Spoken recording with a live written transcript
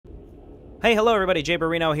Hey, hello everybody,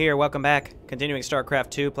 JayborinoPlays here, welcome back. Continuing StarCraft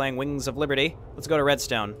 2, playing Wings of Liberty. Let's go to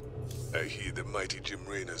Redstone. I hear the mighty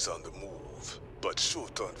Jimraina's on the move, but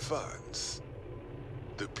short on funds.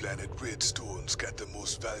 The planet Redstone's got the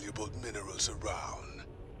most valuable minerals around,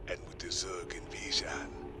 and with the Zerg invasion,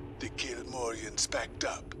 the Kilmorians backed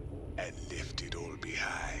up and left it all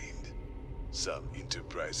behind. Some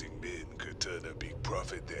enterprising men could turn a big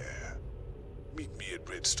profit there. Meet me at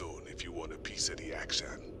Redstone if you want a piece of the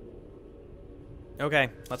action. Okay,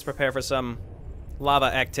 let's prepare for some lava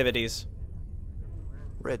activities.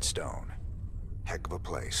 Redstone. Heck of a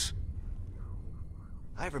place.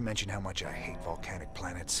 I ever mention how much I hate volcanic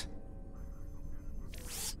planets?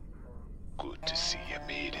 Good to see you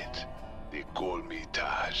made it. They call me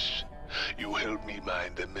Tosh. You help me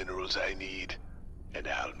mine the minerals I need, and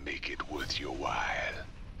I'll make it worth your while.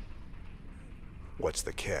 What's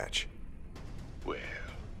the catch? Well,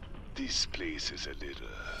 this place is a little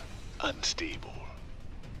unstable.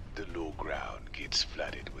 The low ground gets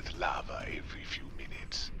flooded with lava every few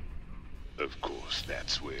minutes. Of course,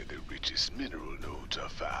 that's where the richest mineral nodes are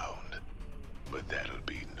found. But that'll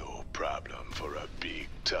be no problem for a big,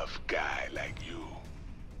 tough guy like you.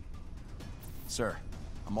 Sir,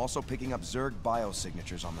 I'm also picking up Zerg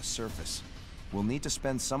biosignatures on the surface. We'll need to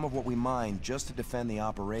spend some of what we mine just to defend the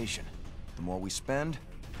operation. The more we spend,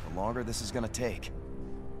 the longer this is gonna take.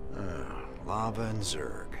 Lava and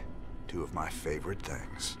Zerg. Two of my favorite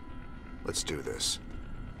things. Let's do this.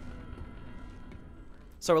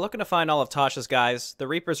 So we're looking to find all of Tosh's guys. The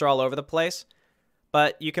Reapers are all over the place,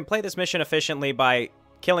 but you can play this mission efficiently by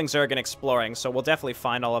killing Zerg and exploring, so we'll definitely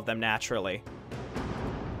find all of them naturally.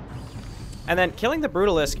 And then killing the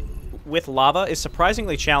Brutalisk with lava is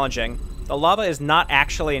surprisingly challenging. The lava is not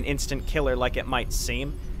actually an instant killer like it might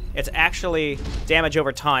seem. It's actually damage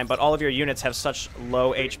over time, but all of your units have such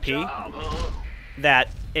low HP that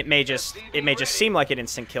it may just seem like it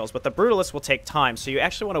instant kills, but the Brutalisk will take time, so you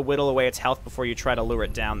actually want to whittle away its health before you try to lure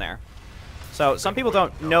it down there. So some people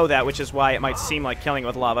don't know that, which is why it might seem like killing it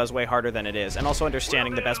with lava is way harder than it is, and also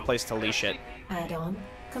understanding the best place to leash it. Add-on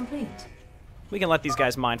complete. We can let these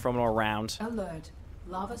guys mine for one more round. Alert.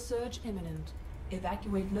 Lava surge imminent.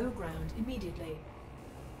 Evacuate low ground immediately.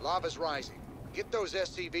 Lava's rising. Get those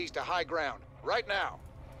SCVs to high ground, right now.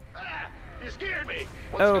 Ah, you scared me.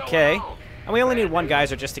 Okay. And we only need one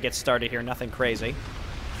geyser just to get started here, nothing crazy.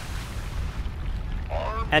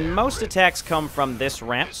 And most attacks come from this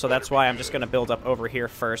ramp, so that's why I'm just going to build up over here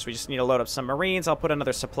first. We just need to load up some Marines. I'll put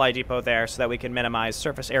another supply depot there so that we can minimize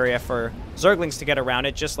surface area for Zerglings to get around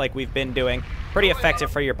it, just like we've been doing. Pretty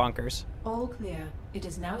effective for your bunkers. All clear. It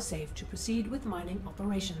is now safe to proceed with mining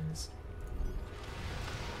operations.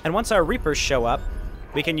 And once our Reapers show up,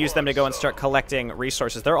 we can use them to go and start collecting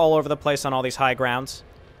resources. They're all over the place on all these high grounds.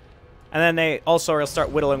 And then they also will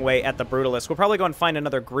start whittling away at the Brutalisk. We'll probably go and find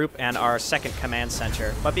another group and our second command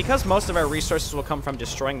center. But because most of our resources will come from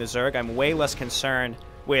destroying the Zerg, I'm way less concerned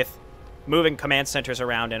with moving command centers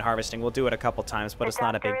around and harvesting. We'll do it a couple times, but it's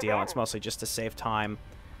not a big deal. It's mostly just to save time.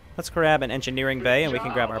 Let's grab an engineering bay, and we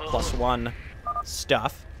can grab our +1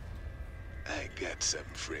 stuff. I got some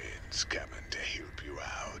friends coming to help you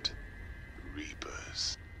out.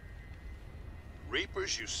 Reapers.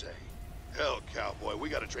 Reapers, you say? Hell, cowboy, we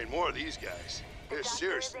gotta train more of these guys. They're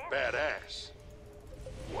seriously badass.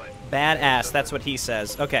 What? Badass, that's what he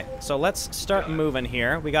says. Okay, so let's start moving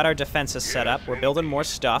here. We got our defenses set up. We're building more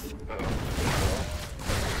stuff.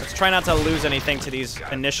 Let's try not to lose anything to these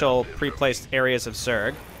initial pre-placed areas of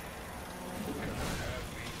Zerg.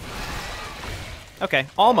 Okay,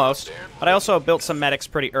 almost. But I also built some medics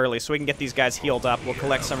pretty early, so we can get these guys healed up. We'll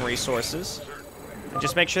collect some resources. And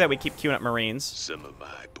just make sure that we keep queuing up Marines. Some of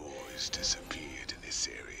my boys disappeared in this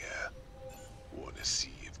area. Want to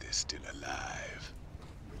see if they're still alive.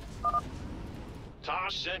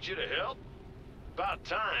 Tosh sent you to help? About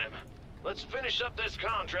time. Let's finish up this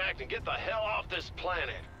contract and get the hell off this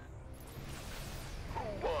planet.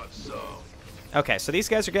 Who wants some? Okay, so these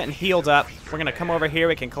guys are getting healed up. We're going to come over here.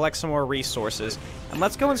 We can collect some more resources. And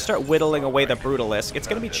let's go and start whittling away the Brutalisk. It's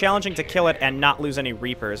going to be challenging to kill it and not lose any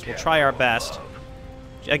Reapers. We'll try our best.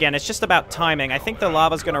 Again, it's just about timing. I think the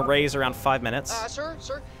lava's going to raise around 5 minutes. Sir,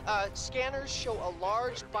 scanners show a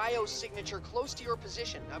large biosignature close to your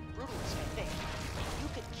position. Brutalisk, I think. You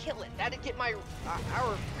could kill it. That'd get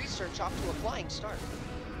our research off to a flying start.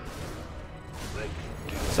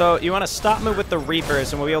 So you want to stop move with the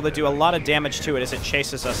Reapers, and we'll be able to do a lot of damage to it as it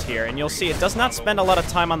chases us here. And you'll see it does not spend a lot of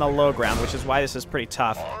time on the low ground, which is why this is pretty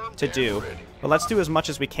tough to do. But let's do as much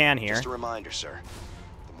as we can here. Just a reminder, sir.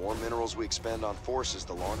 The more minerals we expend on forces,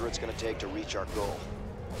 the longer it's going to take to reach our goal.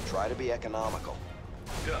 Try to be economical.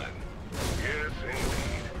 Done. Yes,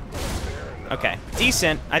 indeed. Fair Okay,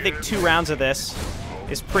 decent. I think 2 rounds of this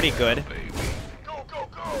is pretty good.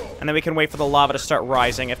 And then we can wait for the lava to start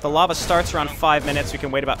rising. If the lava starts around 5 minutes, we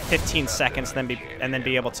can wait about 15 seconds and then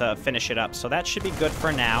be able to finish it up. So that should be good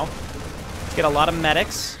for now. Let's get a lot of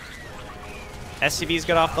medics. SCVs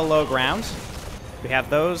get off the low ground. We have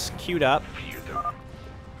those queued up.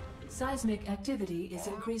 Seismic activity is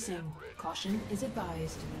increasing. Caution is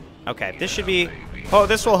advised. Okay, this should be... Oh,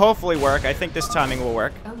 this will hopefully work. I think this timing will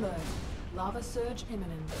work. Alert. Lava surge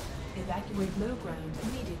imminent. Evacuate low ground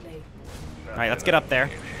immediately. Alright, let's get up there.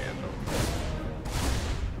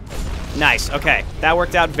 Nice, okay. That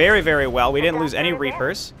worked out very, very well. We didn't lose any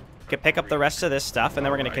Reapers. We could pick up the rest of this stuff, and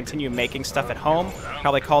then we're going to continue making stuff at home.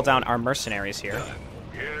 Probably call down our mercenaries here.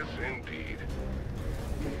 Yes, indeed.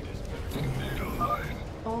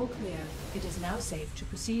 All clear. It is now safe to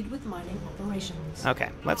proceed with mining operations. Okay,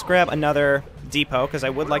 let's grab another depot, because I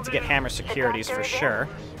would like to get hammer securities for sure.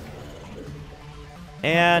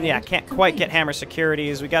 And yeah, can't quite get hammer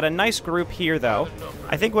securities. We got a nice group here, though.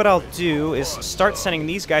 I think what I'll do is start sending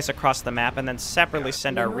these guys across the map and then separately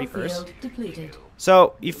send our Reapers.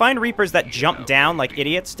 So you find Reapers that jump down like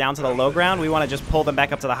idiots down to the low ground. We want to just pull them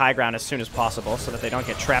back up to the high ground as soon as possible so that they don't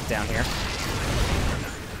get trapped down here.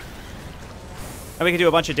 And we can do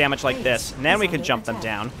a bunch of damage like this, and then we can jump them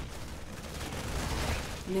down.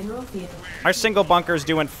 Our single bunker is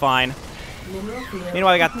doing fine.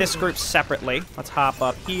 Meanwhile, we got this group separately. Let's hop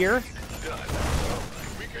up here.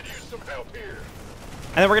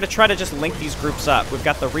 And then we're going to try to just link these groups up. We've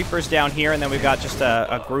got the Reapers down here, and then we've got just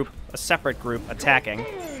a separate group attacking.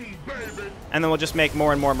 And then we'll just make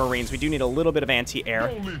more and more Marines. We do need a little bit of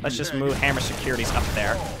anti-air. Let's just move hammer securities up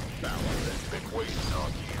there.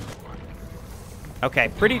 Okay,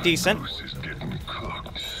 pretty decent.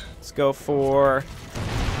 Let's go for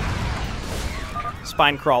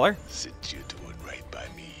Spine Crawler. Since you're doing right by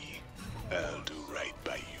me, I'll do right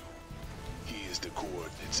by you. Here's the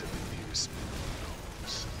coordinates of the nearest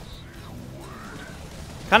minerals.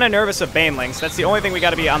 Kind of nervous of Banelings. That's the only thing we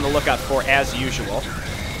got to be on the lookout for, as usual.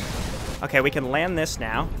 Okay, we can land this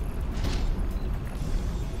now.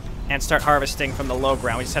 And start harvesting from the low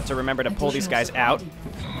ground. We just have to remember to pull these guys out.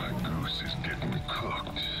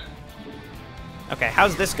 Okay,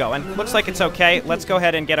 how's this going? Looks like it's okay. Let's go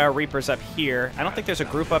ahead and get our Reapers up here. I don't think there's a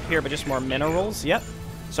group up here, but just more minerals. Yep.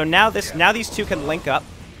 So now these two can link up,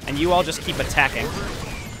 and you all just keep attacking.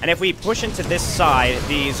 And if we push into this side,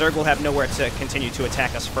 the Zerg will have nowhere to continue to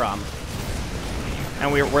attack us from.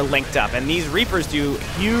 And we're linked up. And these Reapers do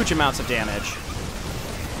huge amounts of damage,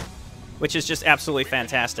 which is just absolutely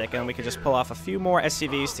fantastic. And we can just pull off a few more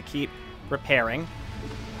SCVs to keep repairing.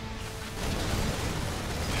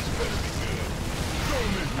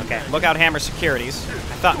 Okay, look out hammer securities.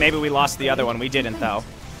 I thought maybe we lost the other one. We didn't, though.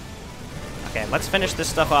 Okay, let's finish this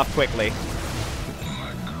stuff off quickly.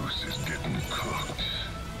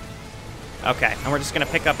 Okay, and we're just going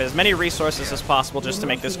to pick up as many resources as possible just to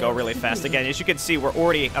make this go really fast. Again, as you can see, we're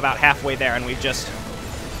already about halfway there, and we've just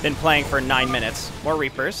been playing for 9 minutes. More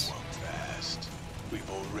Reapers. Fast.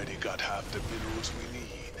 We've already got half the minerals we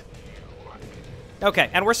need. Okay,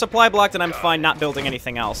 and we're supply blocked, and I'm fine not building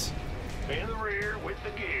anything else. In the rear with the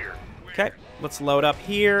gear. Okay, let's load up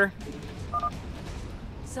here.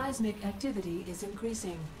 Seismic activity is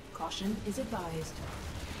increasing. Caution is advised.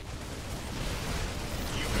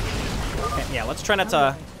 Okay, yeah, let's try not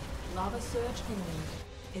to... Lava surge imminent.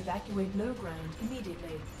 Evacuate low ground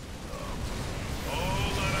immediately.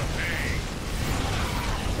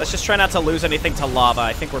 Let's just try not to lose anything to lava.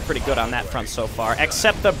 I think we're pretty good on that front so far.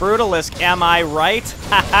 Except the Brutalisk, am I right?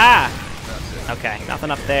 Haha! Okay,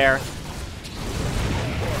 nothing up there.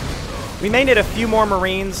 We may need a few more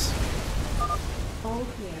Marines. All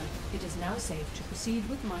clear. It is now safe to proceed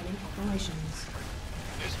with mining operations.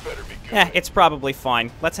 This better be good. Yeah, it's probably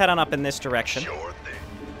fine. Let's head on up in this direction. Sure thing.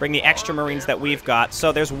 Bring the extra Marines that we've got.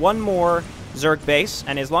 So there's one more Zerg base,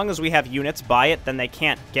 and as long as we have units by it, then they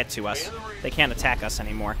can't get to us. They can't attack us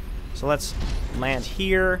anymore. So let's land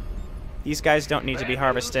here. These guys don't need to be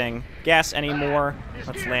harvesting gas anymore.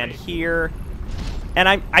 Let's land here. And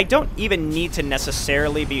I don't even need to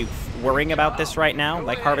necessarily be worrying about this right now,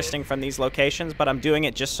 like harvesting from these locations, but I'm doing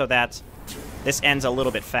it just so that this ends a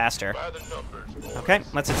little bit faster. Okay,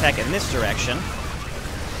 let's attack in this direction.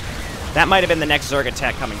 That might have been the next Zerg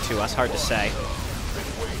attack coming to us, hard to say.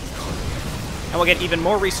 And we'll get even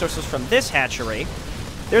more resources from this hatchery.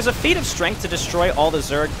 There's a feat of strength to destroy all the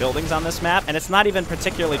Zerg buildings on this map, and it's not even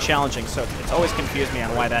particularly challenging, so it's always confused me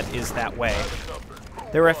on why that is that way.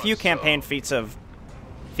 There were a few campaign feats of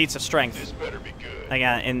feats of strength. This better be good.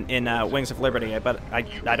 Again, in Wings of Liberty, but I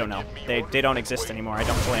don't know. They don't exist anymore. I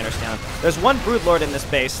don't fully understand them. There's one Broodlord in this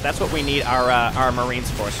base. That's what we need our Marines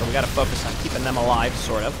for, so we got to focus on keeping them alive,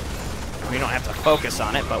 sort of. We don't have to focus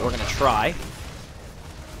on it, but we're going to try.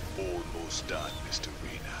 Almost done, Mr.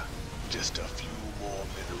 Rena. Just a few more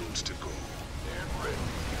minerals to go. And ready.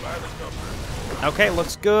 Virus number. Okay,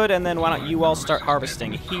 looks good, and then why don't you all start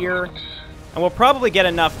harvesting here. And we'll probably get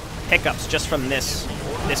enough pickups just from this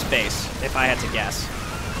base, if I had to guess.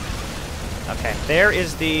 Okay, there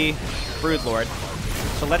is the Broodlord.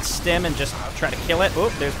 So let's stim and just try to kill it.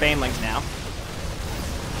 Oop, there's Banelings now.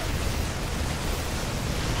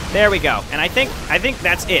 There we go. And I think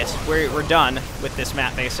that's it. We're done with this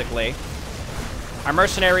map, basically. Our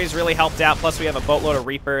mercenaries really helped out, plus we have a boatload of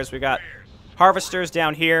Reapers. We got Harvesters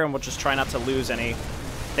down here, and we'll just try not to lose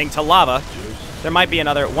anything to lava. There might be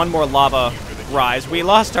one more lava rise. We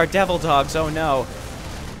lost our Devil Dogs, oh no.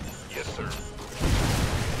 Yes, sir.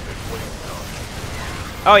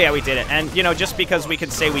 Oh yeah, we did it. And, you know, just because we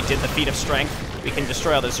could say we did the feat of strength, we can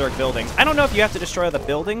destroy all the Zerg buildings. I don't know if you have to destroy all the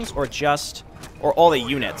buildings or all the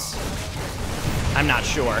units. I'm not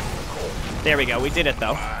sure. There we go, we did it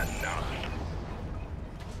though.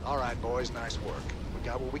 All right, boys, nice work. We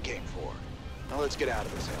got what we came for. Now let's get out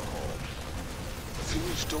of this hellhole.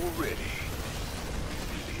 Finished already.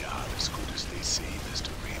 We really are as good as they say, Mr.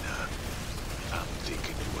 Rena. I'm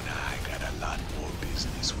thinking you and I got a lot more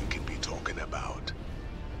business we can be talking about.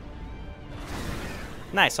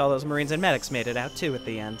 Nice, all those Marines and medics made it out too at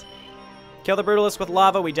the end. Kill the Brutalisk with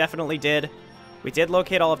lava, we definitely did. We did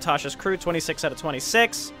locate all of Tosh's crew, 26 out of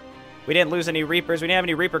 26. We didn't lose any Reapers. We didn't have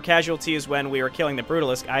any Reaper casualties when we were killing the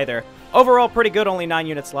Brutalisk either. Overall, pretty good, only 9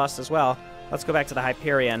 units lost as well. Let's go back to the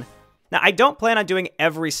Hyperion. Now, I don't plan on doing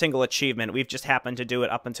every single achievement. We've just happened to do it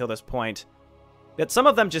up until this point. But some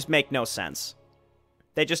of them just make no sense.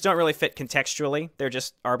 They just don't really fit contextually. They're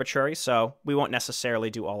just arbitrary, so we won't necessarily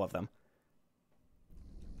do all of them.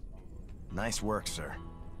 Nice work, sir.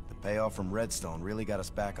 The payoff from Redstone really got us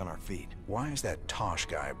back on our feet. Why is that Tosh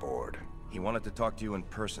guy aboard? He wanted to talk to you in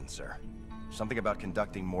person, sir. Something about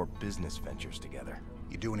conducting more business ventures together.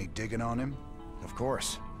 You do any digging on him? Of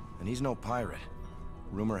course. And he's no pirate.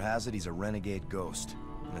 Rumor has it he's a renegade ghost.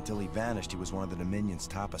 And until he vanished, he was one of the Dominion's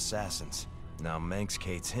top assassins. Now Manx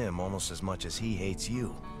hates him almost as much as he hates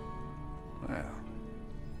you. Well,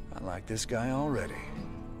 I like this guy already.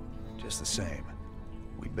 Just the same,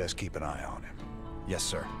 we'd best keep an eye on him. Yes,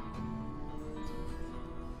 sir.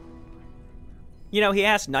 You know, he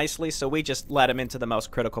asked nicely, so we just let him into the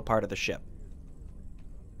most critical part of the ship.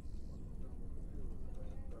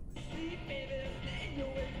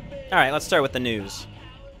 Alright, let's start with the news.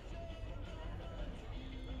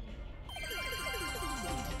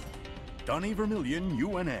 Donnie Vermillion,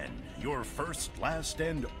 UNN, your first, last,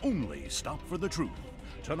 and only stop for the truth.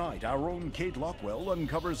 Tonight, our own Kate Lockwell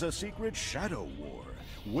uncovers a secret shadow war,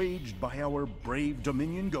 waged by our brave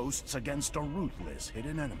Dominion ghosts against a ruthless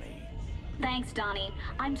hidden enemy. Thanks, Donnie.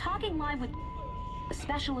 I'm talking live with a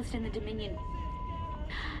specialist in the Dominion.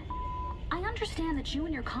 I understand that you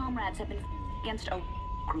and your comrades have been against a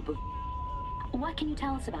group of... What can you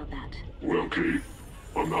tell us about that? Well, Kate,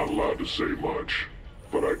 I'm not allowed to say much,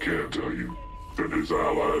 but I can tell you that his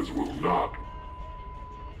allies will not.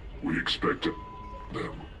 We expect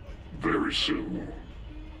them very soon.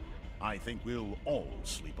 I think we'll all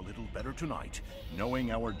sleep a little better tonight,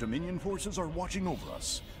 knowing our Dominion forces are watching over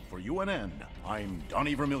us. For UNN, I'm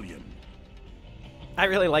Donnie Vermillion. I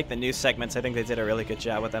really like the news segments. I think they did a really good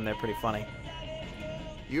job with them. They're pretty funny.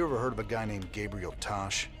 You ever heard of a guy named Gabriel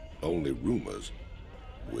Tosh? Only rumors.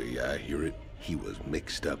 Way I hear it, he was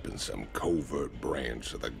mixed up in some covert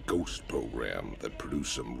branch of the Ghost program that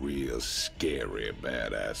produced some real scary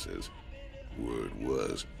badasses. Word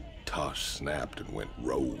was, Tosh snapped and went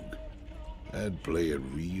rogue. I'd play it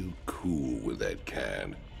real cool with that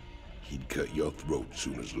kind. He'd cut your throat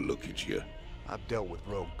soon as look at you. I've dealt with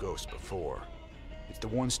rogue ghosts before. It's the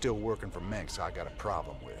one still working for Manx I got a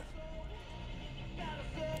problem with.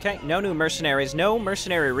 Okay, no new mercenaries. No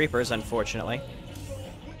mercenary Reapers, unfortunately.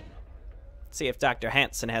 Let's see if Dr.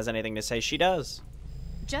 Hansen has anything to say. She does.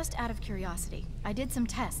 Just out of curiosity, I did some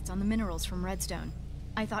tests on the minerals from Redstone.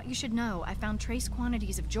 I thought you should know I found trace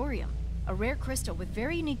quantities of Jorium, a rare crystal with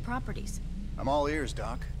very unique properties. I'm all ears,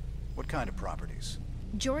 Doc. What kind of properties?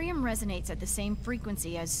 Jorium resonates at the same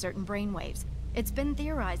frequency as certain brainwaves. It's been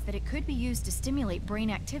theorized that it could be used to stimulate brain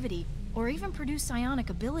activity or even produce psionic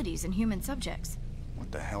abilities in human subjects.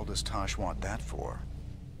 What the hell does Tosh want that for?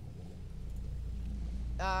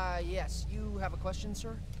 Yes. You have a question,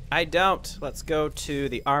 sir? I don't. Let's go to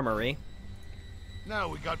the armory. Now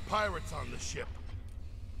we got pirates on the ship.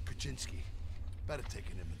 Chinsky. Better take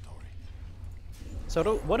an inventory. So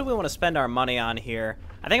what do we want to spend our money on here?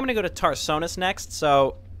 I think I'm going to go to Tarsonis next,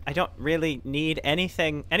 so I don't really need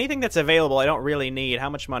anything. Anything that's available, I don't really need.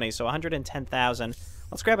 How much money? So 110,000.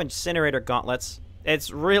 Let's grab Incinerator Gauntlets.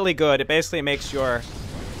 It's really good. It basically makes your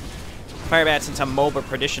fire bats into mobile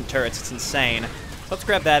perdition turrets. It's insane. So let's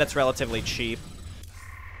grab that. It's relatively cheap.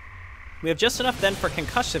 We have just enough then for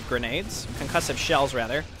concussive grenades. Concussive shells,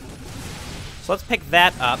 rather. So let's pick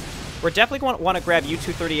that up. We're definitely going to want to grab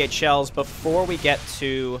U-238 shells before we get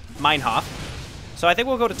to Meinhof. So I think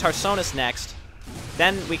we'll go to Tarsonis next.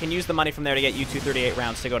 Then we can use the money from there to get U-238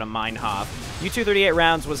 rounds to go to Meinhof. U-238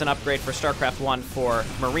 rounds was an upgrade for StarCraft 1 for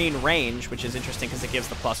Marine range, which is interesting because it gives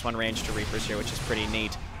the +1 range to Reapers here, which is pretty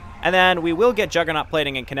neat. And then we will get Juggernaut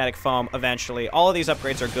Plating and Kinetic Foam eventually. All of these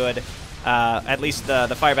upgrades are good. At least the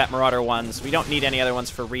Firebat Marauder ones. We don't need any other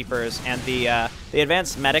ones for Reapers. And the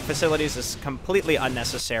Advanced Medic Facilities is completely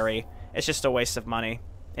unnecessary. It's just a waste of money,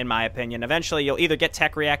 in my opinion. Eventually, you'll either get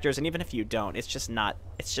tech reactors, and even if you don't, it's just not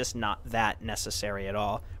that necessary at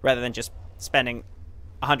all, rather than just spending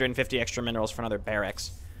 150 extra minerals for another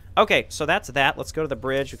barracks. Okay, so that's that. Let's go to the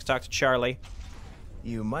bridge. We can talk to Charlie.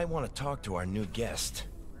 You might want to talk to our new guest.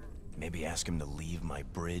 Maybe ask him to leave my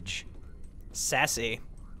bridge. Sassy.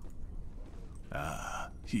 Ah,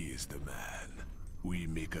 he is the man. We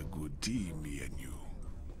make a good team, me and you.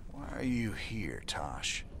 Why are you here,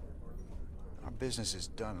 Tosh? Our business is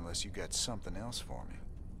done unless you got something else for me.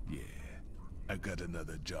 Yeah, I got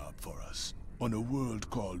another job for us on a world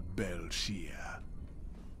called Belshia.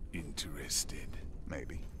 Interested?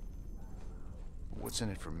 Maybe. What's in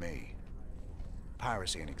it for me?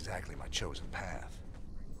 Piracy ain't exactly my chosen path.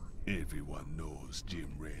 Everyone knows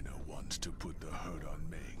Jim Raynor wants to put the hurt on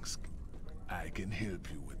Mengsk. I can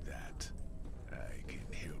help you with that. I can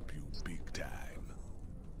help you big time.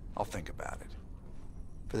 I'll think about it.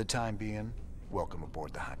 For the time being, welcome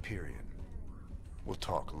aboard the Hyperion. We'll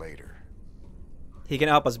talk later. He can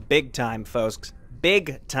help us big time, folks.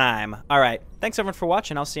 Big time. All right. Thanks, everyone, for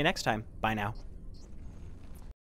watching. I'll see you next time. Bye now.